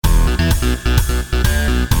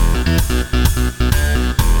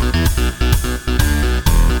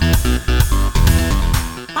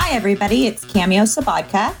Hi, everybody. It's Cameo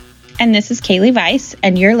Sabatka. And this is Kaylee Weiss,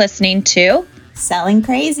 and you're listening to Selling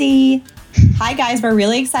Crazy. Hi, guys. We're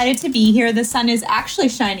really excited to be here. The sun is actually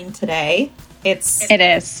shining today. It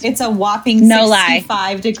is. It's a whopping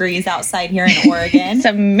 65 degrees outside here in Oregon. It's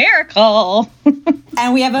a miracle.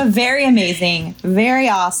 And we have a very amazing, very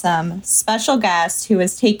awesome special guest who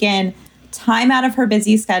has taken time out of her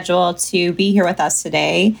busy schedule to be here with us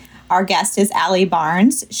today. Our guest is Allie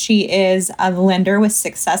Barnes. She is a lender with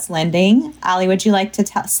Success Lending. Allie, would you like to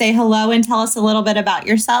say hello and tell us a little bit about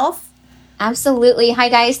yourself? Absolutely. Hi,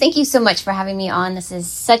 guys. Thank you so much for having me on. This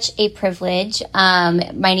is such a privilege.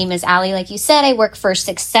 My name is Allie. Like you said, I work for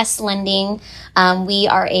Success Lending. We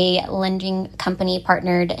are a lending company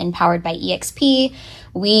partnered and powered by eXp.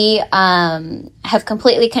 We have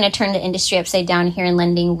completely kind of turned the industry upside down here in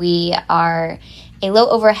lending. We are a low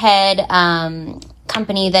overhead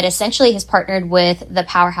company that essentially has partnered with the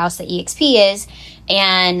powerhouse that eXp is.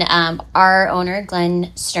 And our owner,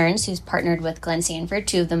 Glenn Stearns, who's partnered with Glenn Sanford,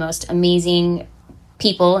 two of the most amazing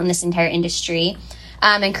people in this entire industry,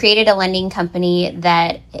 and created a lending company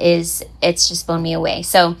it's just blown me away.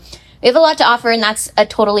 So we have a lot to offer, and that's a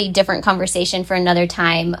totally different conversation for another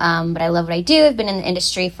time. But I love what I do. I've been in the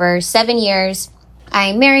industry for 7 years.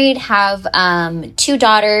 I'm married, have 2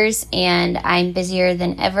 daughters, and I'm busier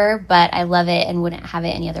than ever, but I love it and wouldn't have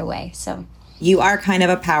it any other way. So you are kind of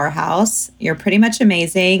a powerhouse. You're pretty much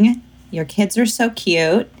amazing. Your kids are so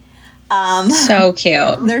cute. So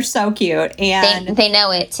cute. They're so cute. And they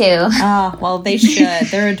know it too. Oh, well, they should.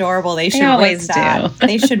 They're adorable. They should always work that. do.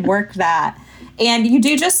 They should work that. And you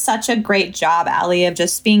do just such a great job, Allie, of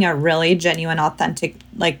just being a really genuine, authentic,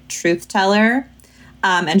 truth teller,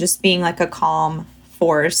 and just being a calm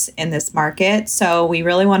force in this market. So we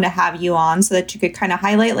really wanted to have you on so that you could kind of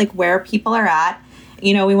highlight where people are at.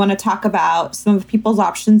 You know, we want to talk about some of people's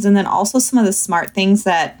options and then also some of the smart things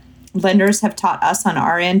that lenders have taught us on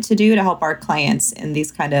our end to do to help our clients in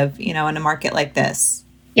these kind of, in a market like this.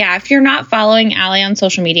 Yeah, if you're not following Allie on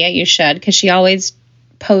social media, you should, because she always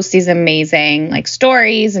posts these amazing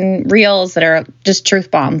stories and reels that are just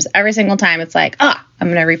truth bombs. Every single time it's I'm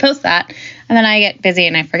going to repost that. And then I get busy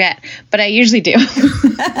and I forget. But I usually do.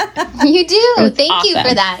 You do. Thank you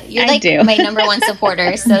for that. You're my number one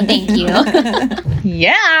supporter. So thank you.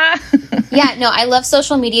 Yeah. Yeah, no, I love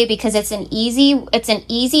social media because it's an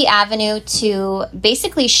easy avenue to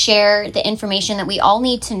basically share the information that we all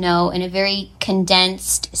need to know in a very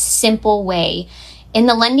condensed, simple way. In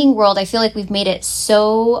the lending world, I feel like we've made it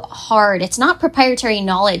so hard. It's not proprietary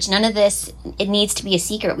knowledge. None of this, it needs to be a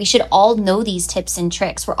secret. We should all know these tips and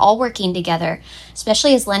tricks. We're all working together,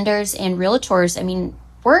 especially as lenders and realtors. I mean,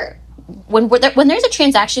 when there's a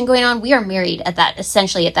transaction going on, we are married at that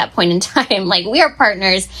point in time. We are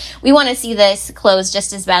partners. We want to see this close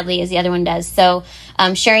just as badly as the other one does. So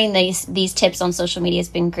sharing these tips on social media has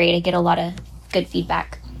been great. I get a lot of good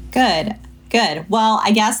feedback. Good. Well,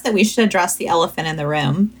 I guess that we should address the elephant in the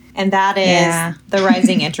room, and that is the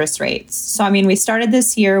rising interest rates. So, we started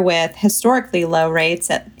this year with historically low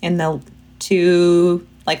rates in the low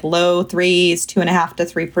 3s, 2.5% to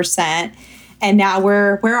 3%. And now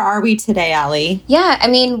where are we today, Allie? Yeah,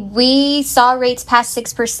 we saw rates pass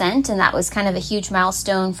 6%, and that was kind of a huge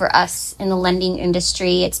milestone for us in the lending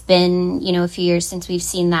industry. It's been, a few years since we've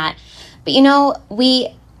seen that. But,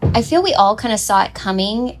 I feel we all kind of saw it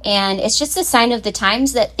coming, and it's just a sign of the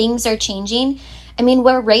times that things are changing.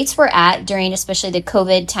 Where rates were at during especially the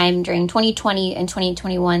COVID time during 2020 and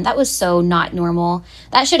 2021, that was so not normal.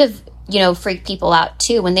 That should have, freaked people out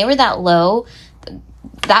too. When they were that low,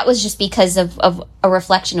 that was just because of a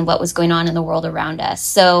reflection of what was going on in the world around us.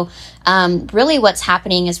 So really what's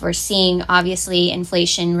happening is we're seeing, obviously,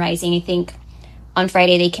 inflation rising. I think on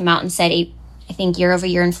Friday they came out and said, year over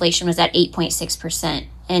year inflation was at 8.6%.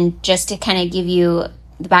 And just to kind of give you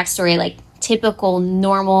the backstory, typical,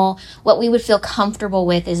 normal, what we would feel comfortable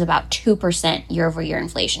with is about 2% year over year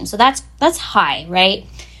inflation. So that's high, right?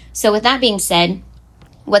 So with that being said,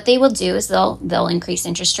 what they will do is they'll increase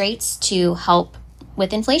interest rates to help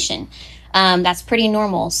with inflation. That's pretty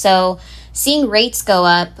normal. So seeing rates go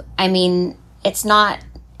up, it's not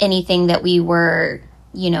anything that we were,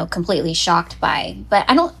 completely shocked by. But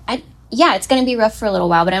it's going to be rough for a little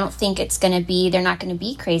while, but I don't think they're not going to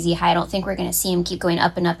be crazy high. I don't think we're going to see them keep going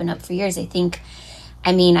up and up and up for years. I think,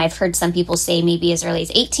 I've heard some people say maybe as early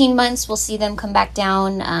as 18 months, we'll see them come back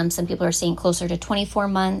down. Some people are saying closer to 24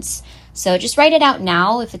 months. So just write it out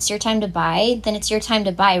now. If it's your time to buy, then it's your time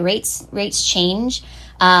to buy. Rates change.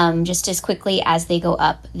 just as quickly as they go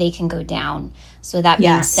up, they can go down. So that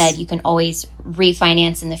being said, you can always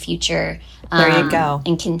refinance in the future. There you go.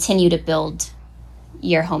 And continue to build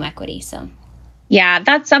your home equity. So. Yeah,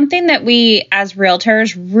 that's something that we as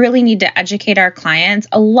realtors really need to educate our clients.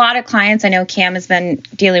 A lot of clients, I know Cam has been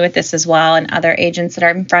dealing with this as well, and other agents that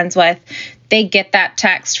I'm friends with, they get that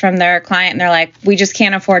text from their client and they're like, we just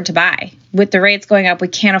can't afford to buy. With the rates going up, we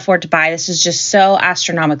can't afford to buy. This is just so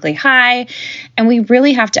astronomically high. And we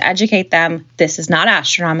really have to educate them. This is not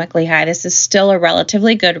astronomically high. This is still a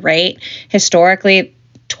relatively good rate. Historically,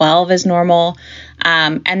 12 is normal.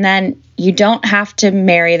 And then you don't have to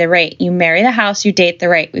marry the rate. You marry the house, you date the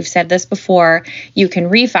rate. We've said this before. You can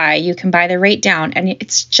refi, you can buy the rate down. And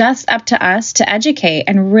it's just up to us to educate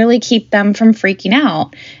and really keep them from freaking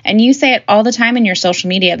out. And you say it all the time in your social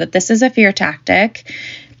media that this is a fear tactic.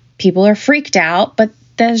 People are freaked out, but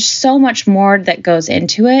there's so much more that goes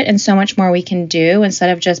into it and so much more we can do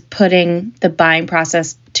instead of just putting the buying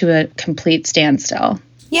process to a complete standstill.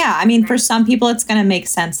 Yeah, I mean, for some people, it's going to make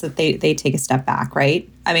sense that they take a step back, right?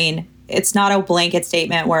 I mean, it's not a blanket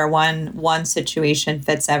statement where one situation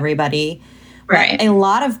fits everybody. Right. But a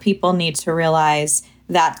lot of people need to realize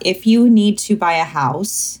that if you need to buy a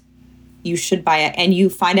house, you should buy it. And you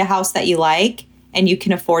find a house that you like and you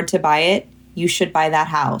can afford to buy it, you should buy that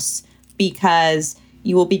house because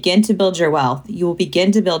you will begin to build your wealth. You will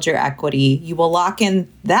begin to build your equity. You will lock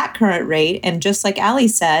in that current rate. And just like Ali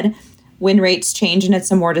said, when rates change and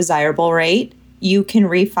it's a more desirable rate, you can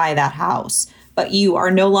refi that house. But you are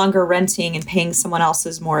no longer renting and paying someone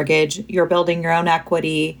else's mortgage. You're building your own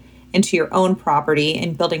equity into your own property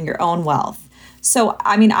and building your own wealth. So,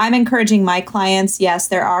 I mean, I'm encouraging my clients. Yes,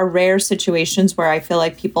 there are rare situations where I feel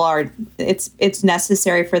like it's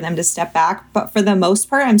necessary for them to step back. But for the most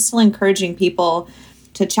part, I'm still encouraging people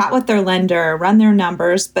to chat with their lender, run their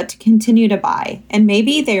numbers, but to continue to buy. And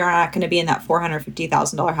maybe they are not going to be in that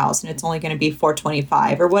 $450,000 house and it's only going to be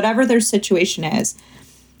 $425,000 or whatever their situation is.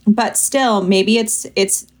 But still, maybe it's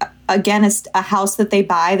again, a house that they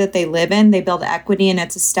buy, that they live in, they build equity, and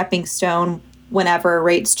it's a stepping stone whenever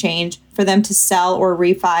rates change for them to sell or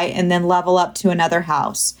refi and then level up to another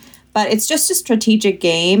house. But it's just a strategic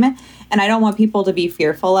game. And I don't want people to be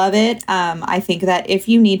fearful of it. I think that if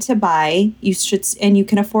you need to buy, you should, and you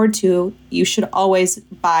can afford to, you should always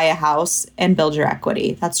buy a house and build your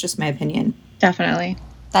equity. That's just my opinion. Definitely.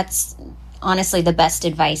 That's honestly the best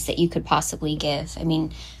advice that you could possibly give. I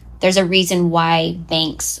mean, there's a reason why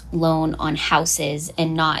banks loan on houses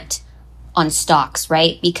and not on stocks,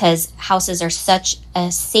 right? Because houses are such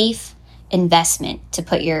a safe investment to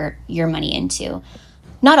put your money into.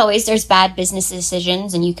 Not always. There's bad business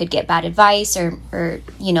decisions and you could get bad advice or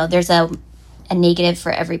there's a negative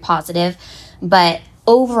for every positive. But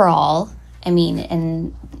overall, I mean,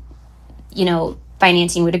 and,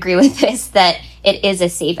 financing would agree with this, that it is a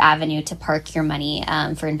safe avenue to park your money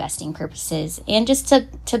for investing purposes and just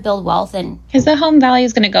to build wealth. And because the home value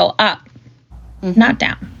is going to go up, not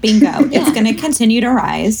down. Bingo. It's going to continue to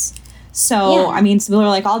rise. So, I mean, some people are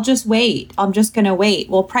like, I'll just wait. I'm just going to wait.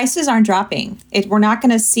 Well, prices aren't dropping. We're not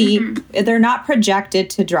going to see, they're not projected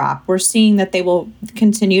to drop. We're seeing that they will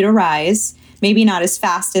continue to rise, maybe not as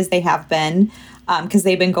fast as they have been, because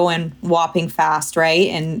they've been going whopping fast, right?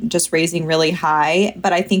 And just raising really high.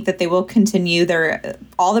 But I think that they will continue.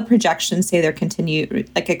 All the projections say they're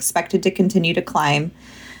expected to continue to climb.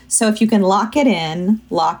 So if you can lock it in,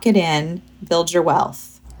 build your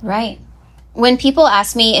wealth. Right. When people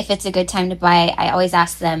ask me if it's a good time to buy, I always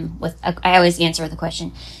ask them I always answer with a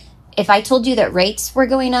question. If I told you that rates were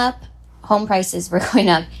going up, home prices were going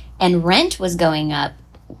up, and rent was going up,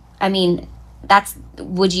 I mean,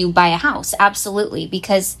 would you buy a house? Absolutely.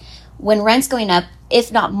 Because when rent's going up,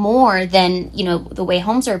 if not more than, the way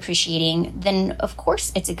homes are appreciating, then of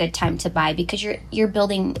course it's a good time to buy because you're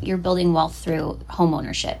building wealth through home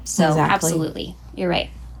ownership. So exactly. Absolutely. You're right.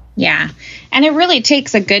 Yeah. And it really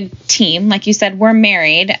takes a good team. Like you said, we're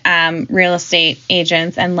married, real estate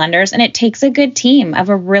agents and lenders, and it takes a good team of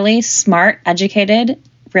a really smart, educated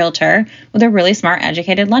realtor with a really smart,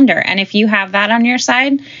 educated lender. And if you have that on your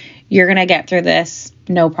side, you're going to get through this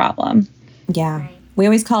no problem. Yeah. We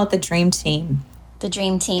always call it the dream team. The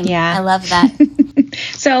dream team. Yeah. I love that.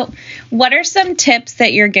 So what are some tips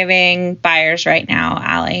that you're giving buyers right now,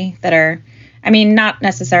 Ali, that are, not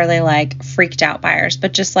necessarily like freaked out buyers,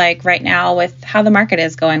 but just like right now with how the market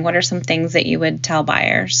is going, what are some things that you would tell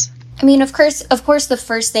buyers? Of course, the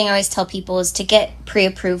first thing I always tell people is to get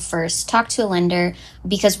pre-approved first. Talk to a lender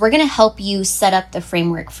because we're going to help you set up the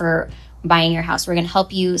framework for buying your house. We're going to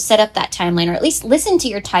help you set up that timeline, or at least listen to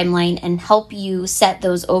your timeline and help you set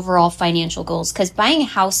those overall financial goals, because buying a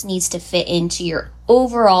house needs to fit into your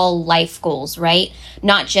overall life goals, right?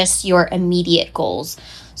 Not just your immediate goals.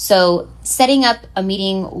 So setting up a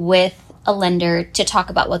meeting with a lender to talk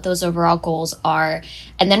about what those overall goals are.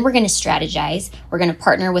 And then we're going to strategize. We're going to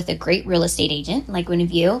partner with a great real estate agent like one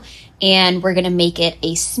of you, and we're going to make it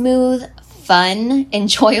a smooth, fun,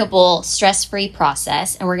 enjoyable, stress-free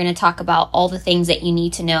process. And we're going to talk about all the things that you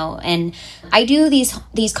need to know. And I do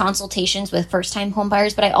these consultations with first-time home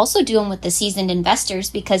buyers, but I also do them with the seasoned investors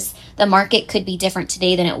because the market could be different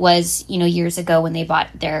today than it was, years ago when they bought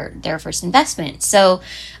their first investment. So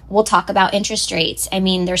we'll talk about interest rates. I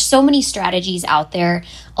mean, there's so many strategies out there.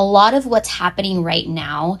 A lot of what's happening right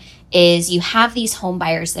now is you have these home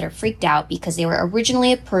buyers that are freaked out because they were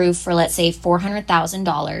originally approved for, let's say,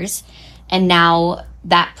 $400,000. And now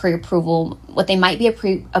that pre-approval, what they might be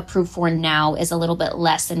approved for now is a little bit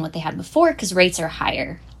less than what they had before because rates are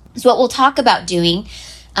higher. So what we'll talk about doing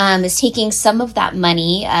is taking some of that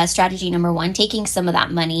money, strategy number one, taking some of that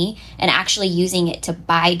money and actually using it to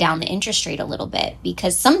buy down the interest rate a little bit.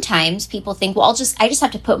 Because sometimes people think, well, I just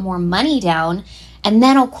have to put more money down and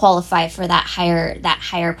then I'll qualify for that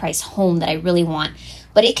higher price home that I really want.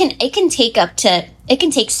 But it can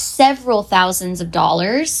take several thousands of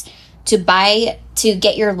dollars to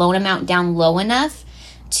get your loan amount down low enough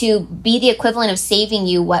to be the equivalent of saving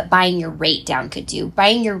you what buying your rate down could do.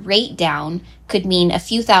 Buying your rate down could mean a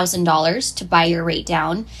few $1,000s to buy your rate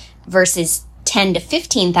down versus $10,000 to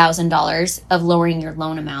 $15,000 of lowering your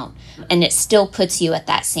loan amount. And it still puts you at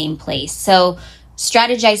that same place. So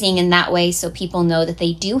strategizing in that way so people know that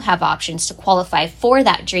they do have options to qualify for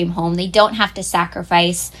that dream home. They don't have to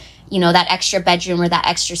sacrifice that extra bedroom or that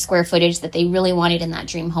extra square footage that they really wanted in that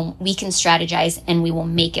dream home. We can strategize and we will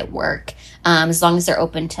make it work as long as they're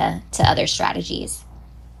open to other strategies.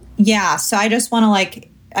 Yeah. So I just want to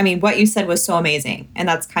what you said was so amazing. And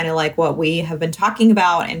that's kind of like what we have been talking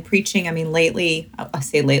about and preaching. Lately,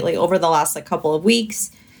 over the last couple of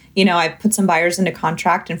weeks, I've put some buyers into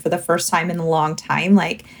contract, and for the first time in a long time,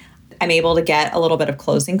 I'm able to get a little bit of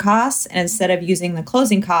closing costs. And instead of using the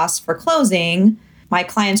closing costs for closing, my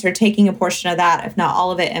clients are taking a portion of that, if not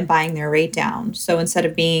all of it, and buying their rate down. So instead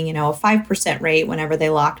of being, a 5% rate whenever they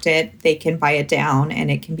locked it, they can buy it down and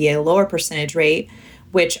it can be a lower percentage rate,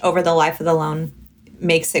 which over the life of the loan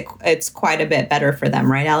makes it's quite a bit better for them.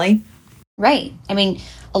 Right, Allie? Right.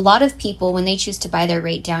 A lot of people, when they choose to buy their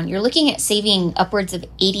rate down, you're looking at saving upwards of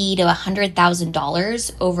 $80,000 to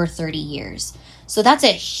 $100,000 over 30 years. So that's a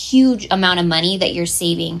huge amount of money that you're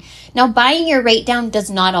saving. Now, buying your rate down does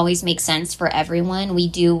not always make sense for everyone. We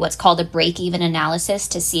do what's called a break-even analysis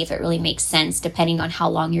to see if it really makes sense depending on how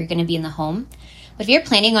long you're going to be in the home. But if you're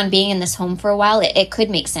planning on being in this home for a while, it could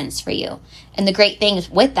make sense for you. And the great thing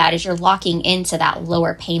with that is you're locking into that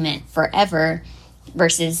lower payment forever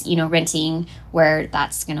versus, renting where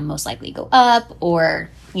that's going to most likely go up or,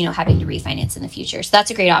 having to refinance in the future. So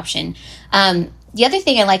that's a great option. The other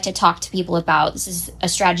thing I like to talk to people about, this is a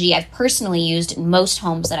strategy I've personally used in most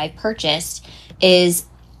homes that I've purchased, is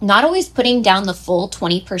not always putting down the full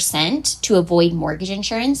 20% to avoid mortgage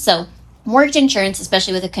insurance. So mortgage insurance,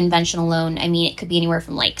 especially with a conventional loan, it could be anywhere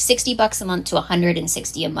from $60 a month to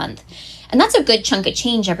 $160 a month. And that's a good chunk of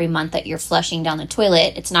change every month that you're flushing down the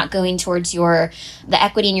toilet. It's not going towards the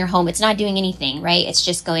equity in your home. It's not doing anything, right? It's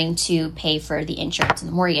just going to pay for the insurance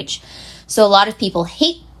and the mortgage. So a lot of people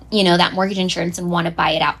hate that mortgage insurance and want to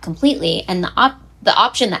buy it out completely. And the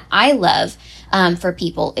option that I love for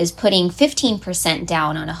people is putting 15%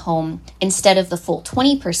 down on a home instead of the full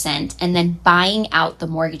 20% and then buying out the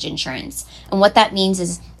mortgage insurance. And what that means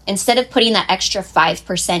is instead of putting that extra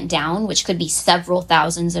 5% down, which could be several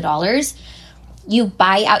thousands of dollars, you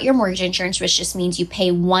buy out your mortgage insurance, which just means you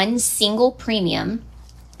pay one single premium.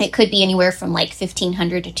 It could be anywhere from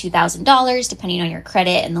 $1,500 to $2,000, depending on your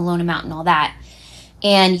credit and the loan amount and all that.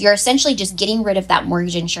 And you're essentially just getting rid of that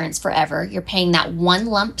mortgage insurance forever. You're paying that one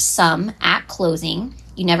lump sum at closing.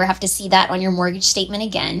 You never have to see that on your mortgage statement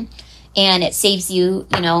again. And it saves you,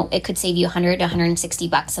 it could save you $100 to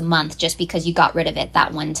 $160 a month just because you got rid of it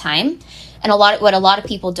that one time. And what a lot of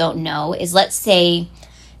people don't know is, let's say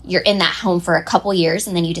you're in that home for a couple years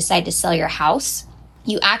and then you decide to sell your house.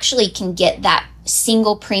 You actually can get that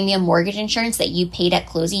single premium mortgage insurance that you paid at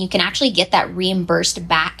closing. You can actually get that reimbursed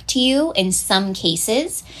back to you in some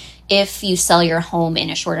cases if you sell your home in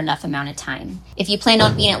a short enough amount of time. If you planned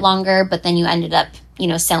on being it longer, but then you ended up,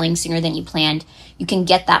 selling sooner than you planned, you can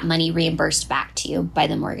get that money reimbursed back to you by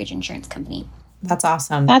the mortgage insurance company. That's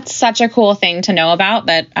awesome. That's such a cool thing to know about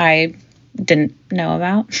that I didn't know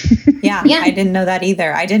about. Yeah, I didn't know that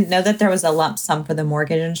either. I didn't know that there was a lump sum for the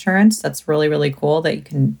mortgage insurance. That's really, really cool that you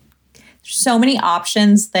can so many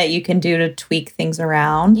options that you can do to tweak things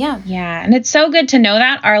around. Yeah. Yeah. And it's so good to know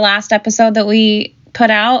that. Our last episode that we put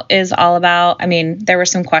out is all about, I mean, there were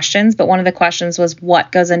some questions, but one of the questions was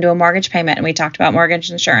what goes into a mortgage payment. And we talked about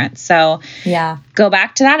mortgage insurance. So yeah, go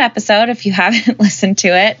back to that episode if you haven't listened to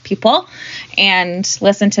it, people, and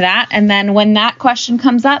listen to that. And then when that question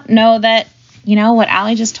comes up, know that, you know, what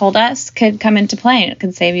Allie just told us could come into play and it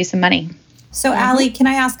could save you some money. So Allie, can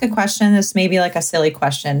I ask a question? This may be like a silly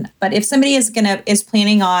question, but if somebody is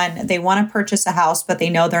planning on, they want to purchase a house, but they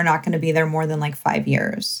know they're not going to be there more than like 5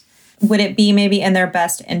 years, would it be maybe in their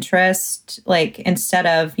best interest, like instead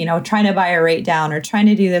of, you know, trying to buy a rate down or trying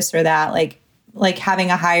to do this or that, like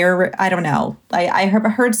having a higher, I don't know. I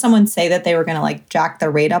heard someone say that they were going to like jack the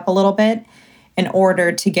rate up a little bit in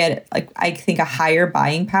order to get, like, I think a higher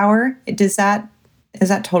buying power. Is that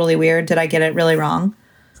totally weird? Did I get it really wrong?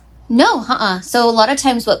 No, So a lot of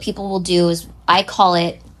times what people will do is, I call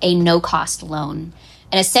it a no-cost loan.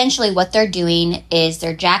 And essentially what they're doing is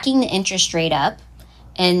they're jacking the interest rate up.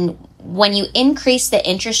 And when you increase the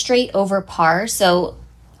interest rate over par, so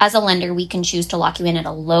as a lender, we can choose to lock you in at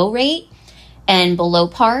a low rate and below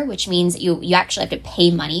par, which means you actually have to pay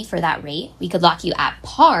money for that rate. We could lock you at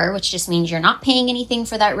par, which just means you're not paying anything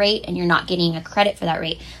for that rate and you're not getting a credit for that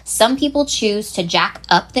rate. Some people choose to jack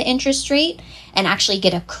up the interest rate and actually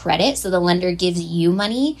get a credit. So the lender gives you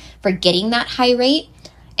money for getting that high rate,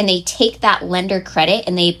 and they take that lender credit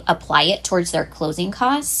and they apply it towards their closing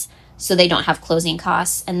costs. So they don't have closing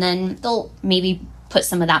costs, and then they'll maybe put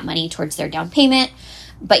some of that money towards their down payment.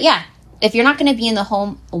 But yeah, if you're not going to be in the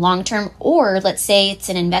home long term, or let's say it's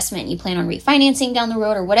an investment, you plan on refinancing down the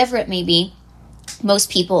road or whatever it may be, most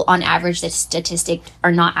people on average, the statistic,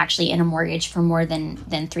 are not actually in a mortgage for more than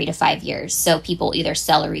 3 to 5 years. So people either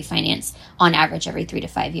sell or refinance on average every 3 to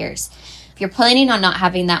 5 years. If you're planning on not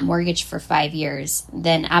having that mortgage for 5 years,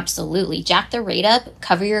 then absolutely jack the rate up,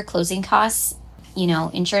 cover your closing costs. You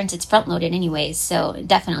know, insurance, it's front loaded anyways, so it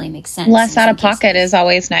definitely makes sense. Less out of pocket is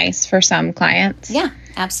always nice for some clients. Yeah,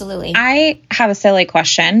 absolutely. I have a silly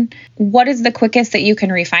question. What is the quickest that you can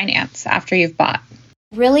refinance after you've bought?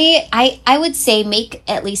 Really, I would say make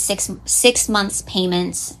at least six months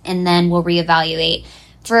payments, and then we'll reevaluate.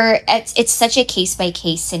 It's such a case by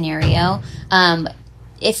case scenario.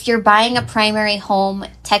 If you're buying a primary home,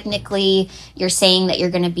 technically you're saying that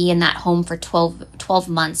you're going to be in that home for 12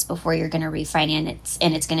 months before you're going to refinance,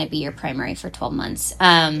 and it's going to be your primary for 12 months.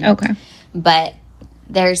 Okay. But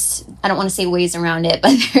I don't want to say ways around it,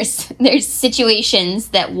 but there's situations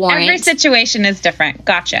that warrant. Every situation is different.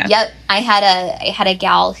 Gotcha. Yep. I had a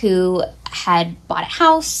gal who had bought a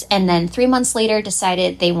house and then 3 months later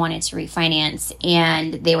decided they wanted to refinance,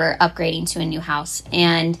 and they were upgrading to a new house,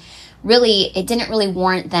 and really, it didn't really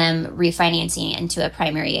warrant them refinancing into a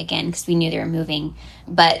primary again because we knew they were moving.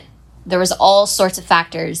 But there was all sorts of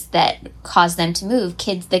factors that caused them to move.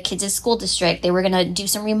 The kids' school district, they were going to do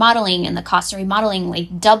some remodeling, and the cost of remodeling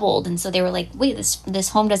like doubled. And so they were like, wait, this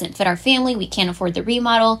home doesn't fit our family. We can't afford the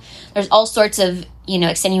remodel. There's all sorts of, you know,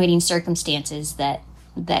 extenuating circumstances that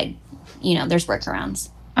you know, there's workarounds.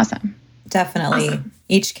 Awesome. Definitely. Awesome.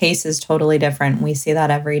 Each case is totally different. We see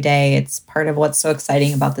that every day. It's part of what's so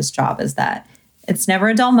exciting about this job is that it's never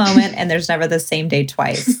a dull moment and there's never the same day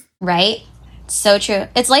twice. Right? So true.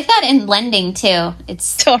 It's like that in lending too.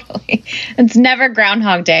 It's totally. It's never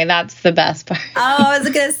Groundhog Day. That's the best part. Oh, I was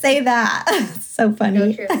going to say that. It's so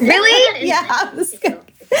funny. So really? Yeah. I was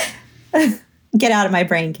gonna... Get out of my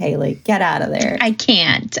brain, Kaylee. Get out of there. I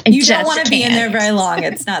can't. You don't want to be in there very long.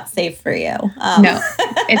 It's not safe for you. No,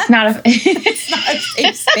 it's not it's not a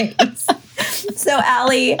safe space. So,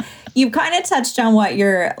 Allie, you kind of touched on what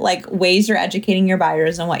your ways you're educating your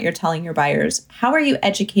buyers and what you're telling your buyers. How are you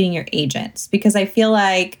educating your agents? Because I feel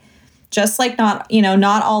like just like not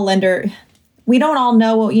all we don't all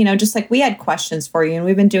know, just like we had questions for you, and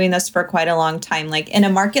we've been doing this for quite a long time. Like in a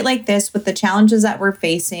market like this with the challenges that we're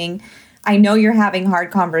facing, I know you're having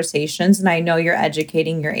hard conversations, and I know you're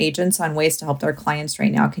educating your agents on ways to help their clients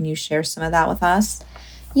right now. Can you share some of that with us?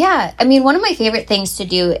 Yeah. I mean, one of my favorite things to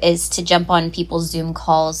do is to jump on people's Zoom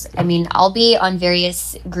calls. I mean, I'll be on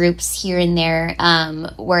various groups here and there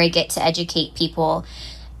where I get to educate people.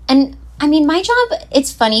 And I mean, my job,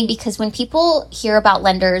 it's funny because when people hear about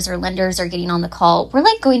lenders or lenders are getting on the call, we're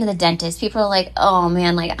like going to the dentist. People are like, oh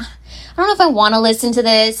man, like, I don't know if I want to listen to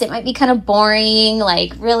this. It might be kind of boring.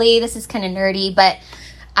 Like, really, this is kind of nerdy. But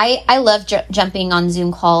I love jumping on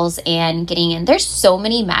Zoom calls and getting in. There's so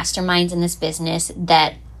many masterminds in this business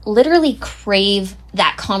that literally crave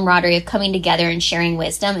that camaraderie of coming together and sharing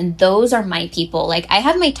wisdom. And those are my people. Like, I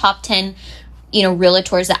have my top 10,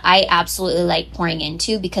 realtors that I absolutely like pouring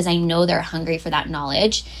into because I know they're hungry for that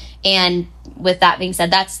knowledge. And with that being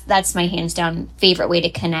said, that's my hands down favorite way to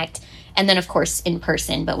connect. And then of course in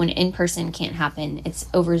person, but when in person can't happen, it's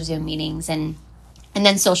over Zoom meetings and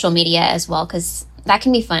then social media as well, because that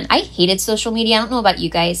can be fun. I hated social media. I don't know about you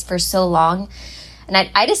guys, for so long. And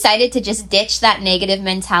I decided to just ditch that negative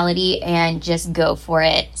mentality and just go for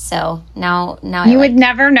it. So now you would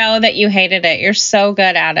never know that you hated it. You're so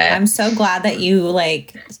good at it. I'm so glad that you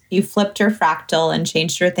flipped your fractal and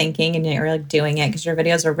changed your thinking and you're like doing it, because your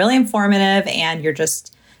videos are really informative and you're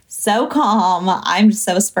just so calm. I'm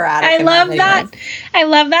so sporadic. I love that. I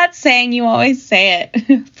love that saying. You always say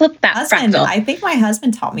it. Flip that fractal. I think my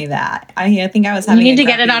husband taught me that. I think I was having you need to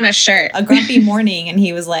get it on a shirt. A grumpy morning, and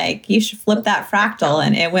he was like, "You should flip that fractal,"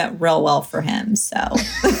 and it went real well for him. So.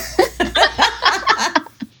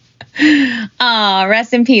 Oh,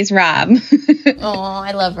 rest in peace, Rob. Oh,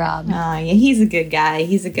 I love Rob. Oh, yeah, he's a good guy.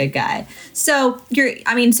 He's a good guy. So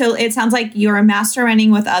so it sounds like you're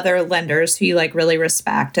masterminding with other lenders who you like really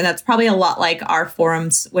respect. And that's probably a lot like our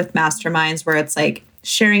forums with masterminds, where it's like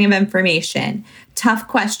sharing of information, tough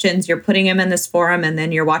questions. You're putting them in this forum, and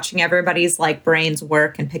then you're watching everybody's like brains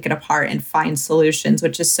work and pick it apart and find solutions,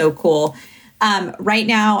 which is so cool. Right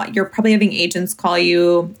now, you're probably having agents call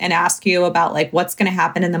you and ask you about like what's going to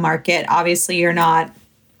happen in the market. Obviously, you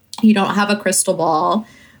don't have a crystal ball,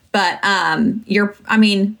 but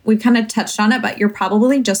we've kind of touched on it, but you're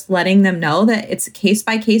probably just letting them know that it's a case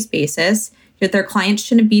by case basis, that their clients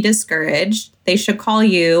shouldn't be discouraged. They should call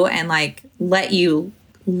you and like let you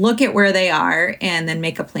look at where they are and then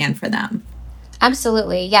make a plan for them.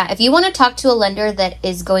 Absolutely. Yeah. If you want to talk to a lender that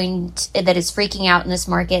is freaking out in this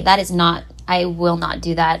market, I will not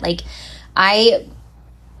do that. Like, I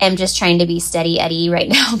am just trying to be steady Eddie right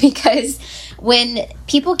now, because when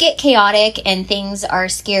people get chaotic and things are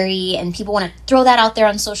scary and people want to throw that out there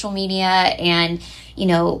on social media and,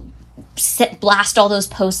 blast all those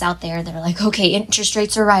posts out there that are like, okay, interest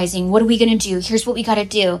rates are rising. What are we going to do? Here's what we got to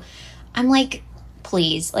do. I'm like,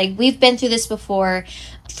 please, like, we've been through this before.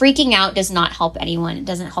 Freaking out does not help anyone. It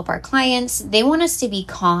doesn't help our clients. They want us to be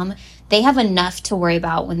calm. They have enough to worry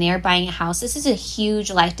about when they are buying a house. This is a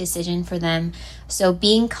huge life decision for them. So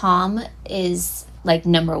being calm is like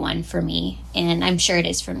number one for me. And I'm sure it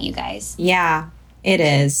is from you guys. Yeah, it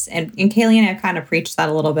is. And Kaylee and I kind of preached that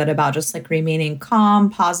a little bit about just like remaining calm,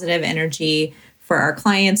 positive energy for our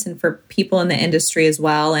clients and for people in the industry as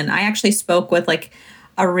well. And I actually spoke with like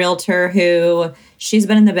a realtor who she's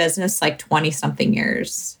been in the business like 20 something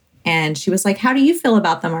years. And she was like, how do you feel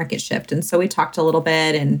about the market shift? And so we talked a little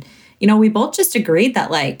bit, and we both just agreed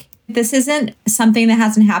that like, this isn't something that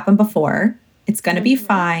hasn't happened before. It's going to be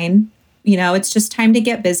fine. It's just time to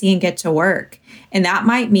get busy and get to work. And that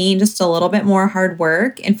might mean just a little bit more hard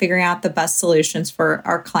work and figuring out the best solutions for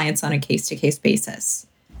our clients on a case-to-case basis.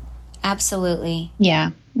 Absolutely.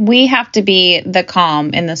 Yeah. We have to be the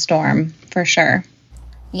calm in the storm, for sure.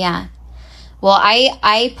 Yeah. Well,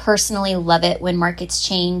 I personally love it when markets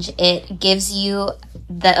change. It gives you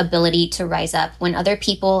the ability to rise up. When other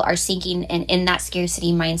people are sinking and in that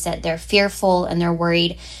scarcity mindset, they're fearful and they're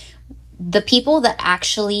worried. The people that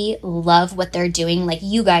actually love what they're doing, like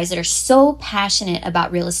you guys that are so passionate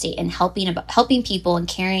about real estate and helping people and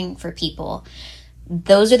caring for people,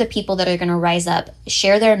 those are the people that are going to rise up,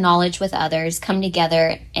 share their knowledge with others, come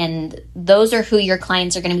together, and those are who your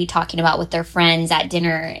clients are going to be talking about with their friends at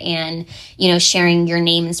dinner and, sharing your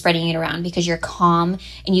name and spreading it around because you're calm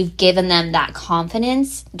and you've given them that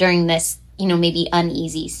confidence during this, maybe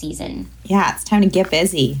uneasy season. Yeah, it's time to get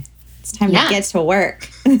busy. It's time to get to work.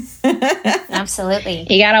 Absolutely.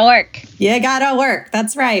 You gotta work. You gotta work.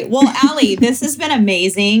 That's right. Well, Allie, this has been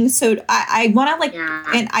amazing. So I want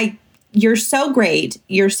to you're so great.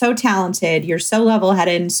 You're so talented. You're so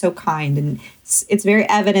level-headed and so kind. And it's very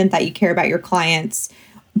evident that you care about your clients.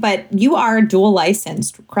 But you are dual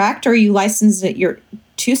licensed, correct? Or are you licensed at your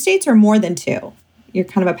 2 states or more than 2? You're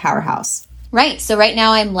kind of a powerhouse. Right. So right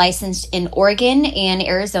now I'm licensed in Oregon and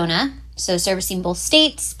Arizona. So servicing both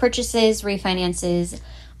states, purchases, refinances,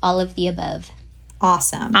 all of the above.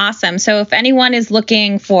 Awesome. So if anyone is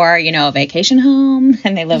looking for, a vacation home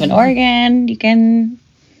and they live in Oregon, you can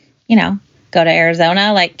go to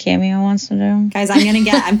Arizona like Cameo wants to do. Guys,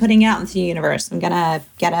 I'm putting it out into the universe. I'm going to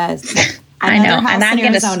get another house in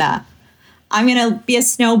Arizona. I'm going to be a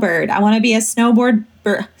snowbird. I want to be a snowbird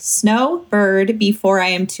before I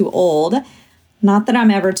am too old. Not that I'm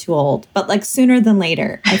ever too old, but like sooner than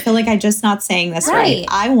later. I feel like I'm just not saying this right.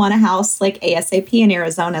 I want a house like ASAP in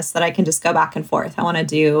Arizona so that I can just go back and forth. I want to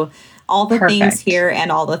do all the things here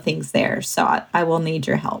and all the things there. So I will need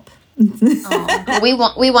your help. Oh, we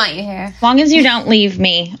want you here. As long as you don't leave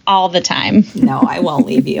me all the time. No, I won't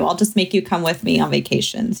leave you. I'll just make you come with me on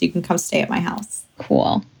vacations. You can come stay at my house.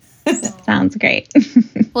 Cool. Sounds great.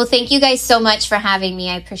 Well, thank you guys so much for having me.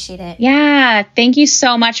 I appreciate it. Yeah. Thank you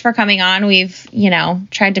so much for coming on. We've,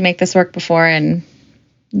 tried to make this work before and,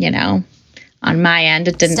 on my end,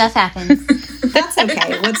 it didn't. Stuff happens. That's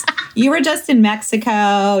okay. You were just in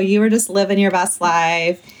Mexico. You were just living your best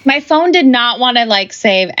life. My phone did not want to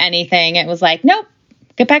save anything. It was like, nope,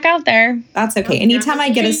 get back out there. That's okay. Anytime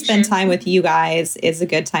I get to spend time with you guys is a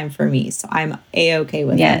good time for me. So I'm A-okay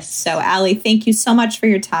with it. So Allie, thank you so much for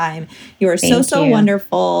your time. You are so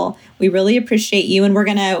wonderful. We really appreciate you. And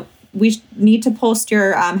we need to post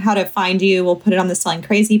your how to find you. We'll put it on the Selling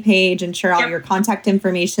Crazy page and share all your contact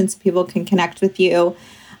information so people can connect with you.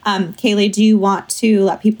 Kaylee, do you want to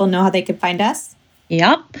let people know how they can find us?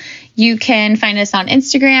 Yep. You can find us on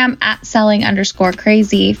Instagram at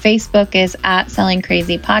selling_crazy. Facebook is at Selling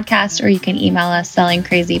Crazy Podcast, or you can email us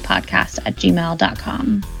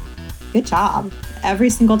sellingcrazypodcast@gmail.com. Good job.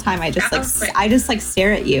 Every single time I just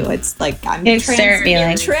stare at you. It's like I'm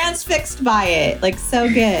transfixed by it. So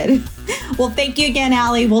good. Well, thank you again,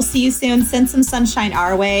 Allie. We'll see you soon. Send some sunshine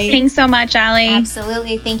our way. Thanks so much, Allie.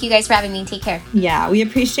 Absolutely. Thank you guys for having me. Take care. Yeah, we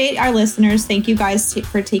appreciate our listeners. Thank you guys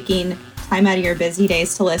for taking time out of your busy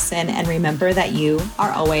days to listen. And remember that you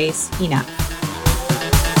are always enough.